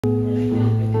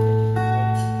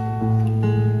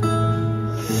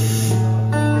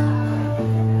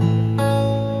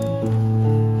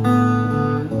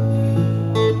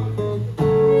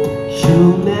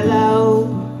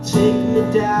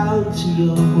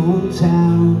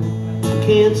hometown.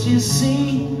 Can't you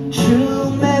see, true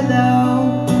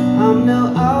mellow, I'm no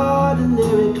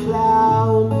ordinary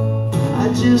clown. I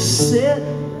just sit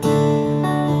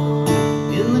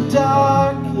in the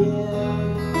dark, yeah,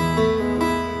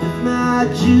 with my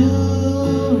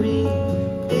jewelry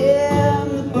in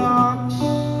the box,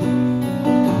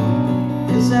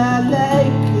 'cause I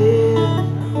like it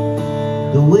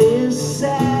the way it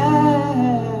sounds.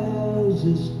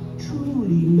 It's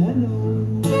truly mellow.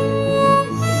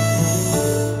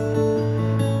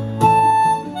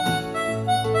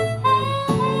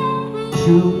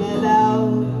 True mellow,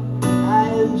 I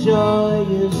enjoy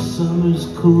your summer's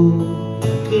cool.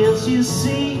 Can't you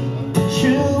see,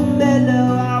 true mellow,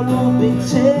 I won't be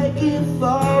taken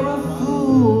for a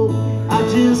fool. I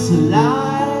just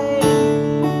lie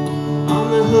on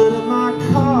the hood of my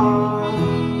car,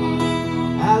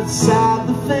 outside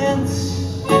the fence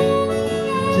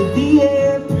to the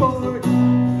airport,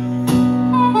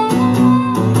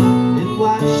 and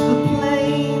watch the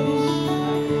planes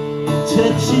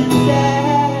touching down.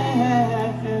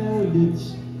 It's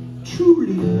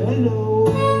truly mellow.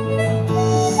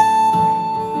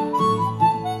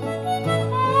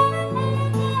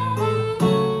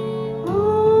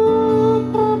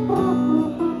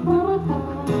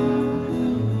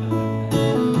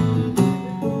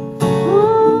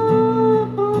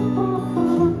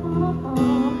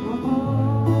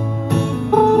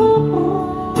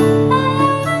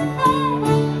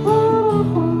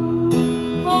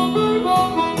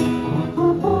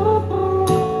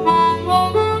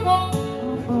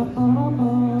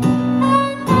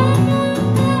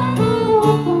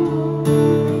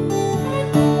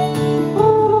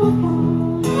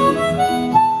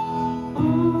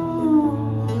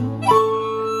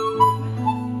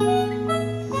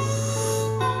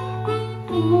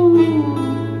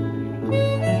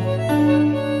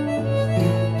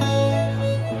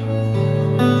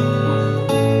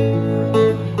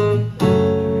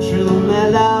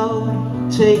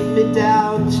 Take me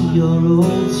down to your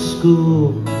old school.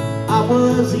 I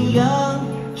was young,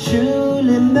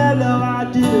 truly mellow. I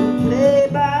didn't play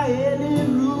by any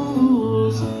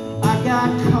rules. I got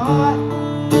caught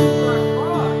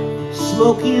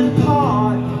smoking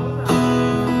pot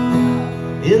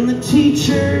in the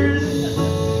teacher's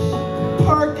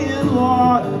parking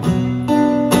lot.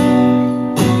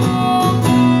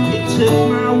 They took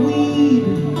my weed,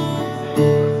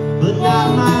 but not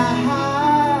my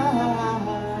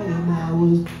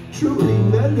truly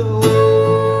mellow.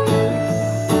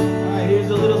 Alright,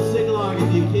 here's a little sing-along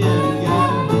if you can. You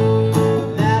got it.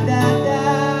 La da da,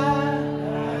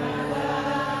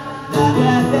 la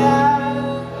da da,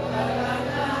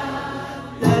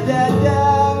 la da da,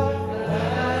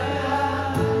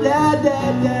 la da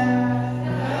da,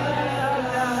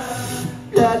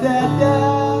 la da da,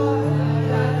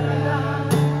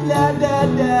 la da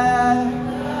da.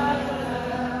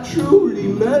 Truly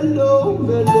mellow,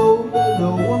 mellow,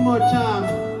 mellow. One more time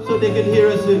so they can hear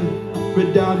us in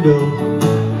redondo.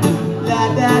 La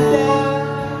da da,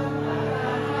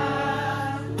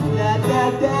 la da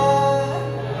da,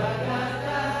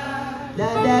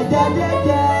 la da da da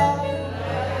da,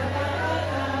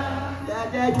 la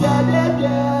da da da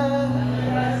da,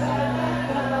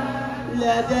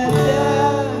 la da da,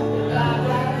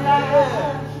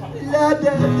 la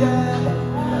da da.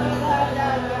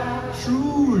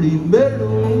 Truly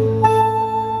mellow.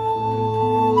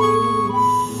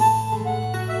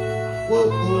 Whoa,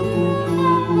 whoa, whoa,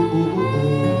 whoa, whoa, whoa, whoa.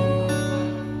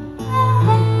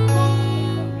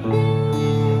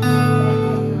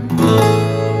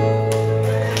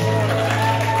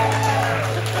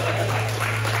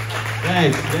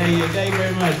 Thanks. Thank you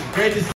very much. Great to see you.